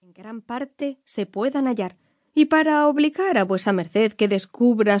gran parte se puedan hallar. Y para obligar a vuesa merced que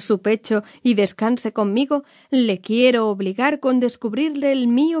descubra su pecho y descanse conmigo, le quiero obligar con descubrirle el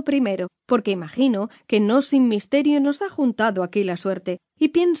mío primero, porque imagino que no sin misterio nos ha juntado aquí la suerte, y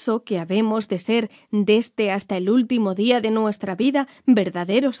pienso que habemos de ser desde hasta el último día de nuestra vida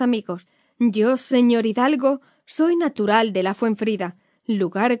verdaderos amigos. Yo, señor hidalgo, soy natural de la Fuenfrida,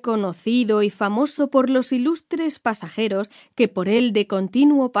 lugar conocido y famoso por los ilustres pasajeros que por él de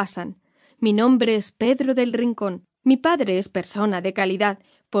continuo pasan. Mi nombre es Pedro del Rincón. Mi padre es persona de calidad,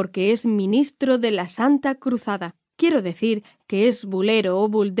 porque es ministro de la Santa Cruzada. Quiero decir que es bulero o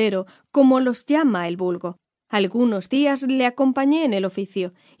buldero, como los llama el vulgo. Algunos días le acompañé en el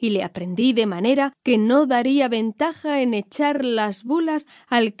oficio, y le aprendí de manera que no daría ventaja en echar las bulas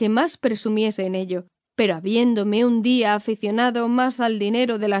al que más presumiese en ello. Pero habiéndome un día aficionado más al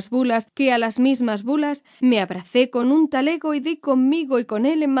dinero de las bulas que a las mismas bulas, me abracé con un talego y di conmigo y con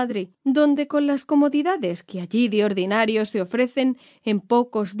él en Madrid, donde con las comodidades que allí de ordinario se ofrecen, en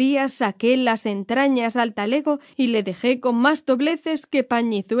pocos días saqué las entrañas al talego y le dejé con más dobleces que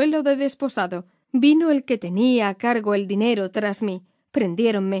pañizuelo de desposado. Vino el que tenía a cargo el dinero tras mí.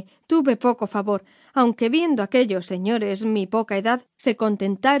 Prendiéronme, tuve poco favor, aunque viendo aquellos señores mi poca edad, se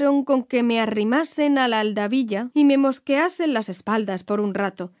contentaron con que me arrimasen a la aldabilla y me mosqueasen las espaldas por un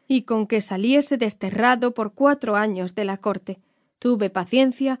rato, y con que saliese desterrado por 4 años de la corte. Tuve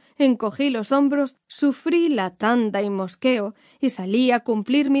paciencia, encogí los hombros, sufrí la tanda y mosqueo, y salí a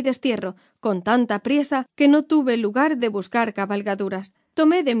cumplir mi destierro, con tanta priesa que no tuve lugar de buscar cabalgaduras.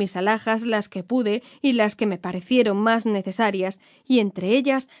 Tomé de mis alhajas las que pude y las que me parecieron más necesarias, y entre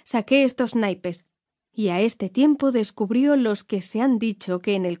ellas saqué estos naipes, y a este tiempo descubrió los que se han dicho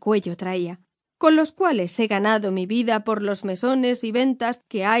que en el cuello traía, con los cuales he ganado mi vida por los mesones y ventas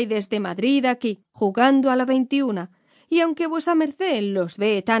que hay desde Madrid aquí, jugando a la 21, y aunque vuesa merced los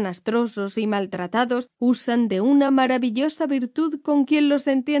ve tan astrosos y maltratados, usan de una maravillosa virtud con quien los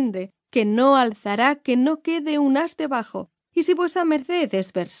entiende, que no alzará que no quede un as debajo. Y si vuesa merced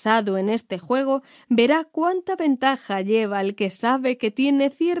es versado en este juego, verá cuánta ventaja lleva el que sabe que tiene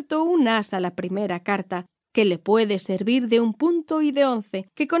cierto un as a la primera carta, que le puede servir de 1 punto y de 11,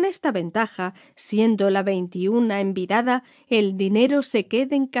 que con esta ventaja, siendo la 21 envidada, el dinero se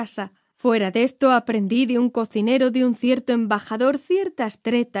quede en casa. Fuera de esto aprendí de un cocinero de un cierto embajador ciertas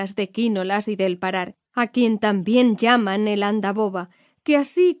tretas de quínolas y del parar, a quien también llaman el andaboba, que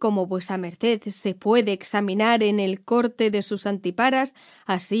así como vuesa merced se puede examinar en el corte de sus antiparas,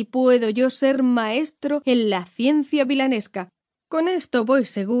 así puedo yo ser maestro en la ciencia vilanesca. Con esto voy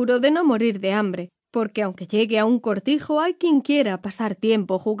seguro de no morir de hambre, porque aunque llegue a un cortijo hay quien quiera pasar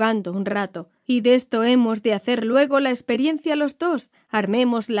tiempo jugando un rato, y de esto hemos de hacer luego la experiencia los dos.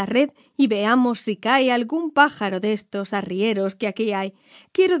 Armemos la red y veamos si cae algún pájaro de estos arrieros que aquí hay.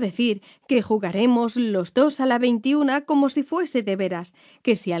 Quiero decir que jugaremos los dos a la 21 como si fuese de veras,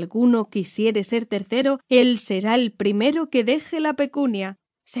 que si alguno quisiere ser tercero, él será el primero que deje la pecunia.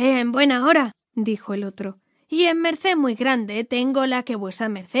 —Sea en buena hora —dijo el otro—, y en merced muy grande tengo la que vuesa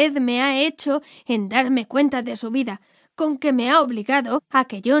merced me ha hecho en darme cuenta de su vida, con que me ha obligado a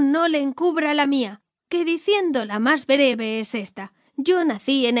que yo no le encubra la mía, que diciendo la más breve es esta: yo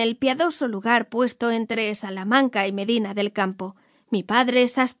nací en el piadoso lugar puesto entre Salamanca y Medina del Campo. Mi padre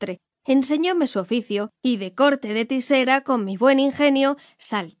es sastre, enseñóme su oficio, y de corte de tisera con mi buen ingenio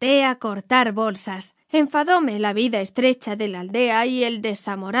salté a cortar bolsas. Enfadóme la vida estrecha de la aldea y el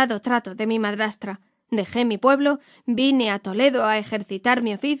desamorado trato de mi madrastra. Dejé mi pueblo, vine a Toledo a ejercitar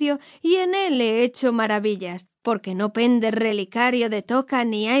mi oficio y en él he hecho maravillas, porque no pende relicario de toca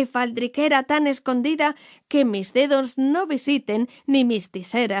ni hay faldriquera tan escondida que mis dedos no visiten ni mis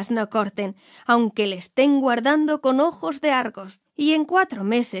tiseras no corten, aunque le estén guardando con ojos de Argos. Y en 4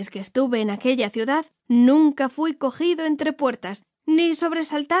 meses que estuve en aquella ciudad nunca fui cogido entre puertas, ni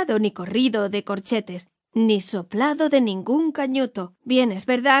sobresaltado ni corrido de corchetes, ni soplado de ningún cañuto. Bien es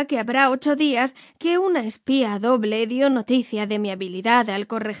verdad que habrá 8 días que una espía doble dio noticia de mi habilidad al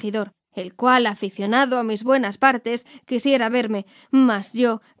corregidor, el cual, aficionado a mis buenas partes, quisiera verme, mas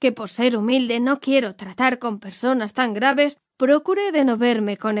yo, que por ser humilde no quiero tratar con personas tan graves, procuré de no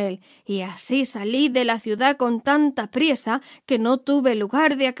verme con él, y así salí de la ciudad con tanta priesa que no tuve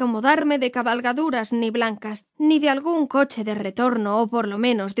lugar de acomodarme de cabalgaduras ni blancas, ni de algún coche de retorno o por lo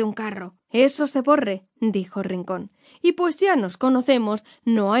menos de un carro. —Eso se borre —dijo Rincón—, y pues ya nos conocemos,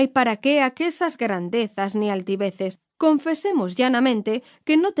 no hay para qué aquesas grandezas ni altiveces. Confesemos llanamente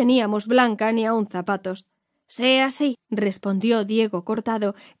que no teníamos blanca ni aun zapatos. —Sea así —respondió Diego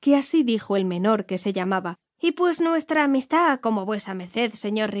Cortado, que así dijo el menor que se llamaba—, y pues nuestra amistad, como vuesa merced,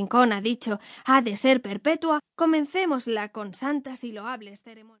 señor Rincón, ha dicho, ha de ser perpetua, comencémosla con santas y loables ceremonias.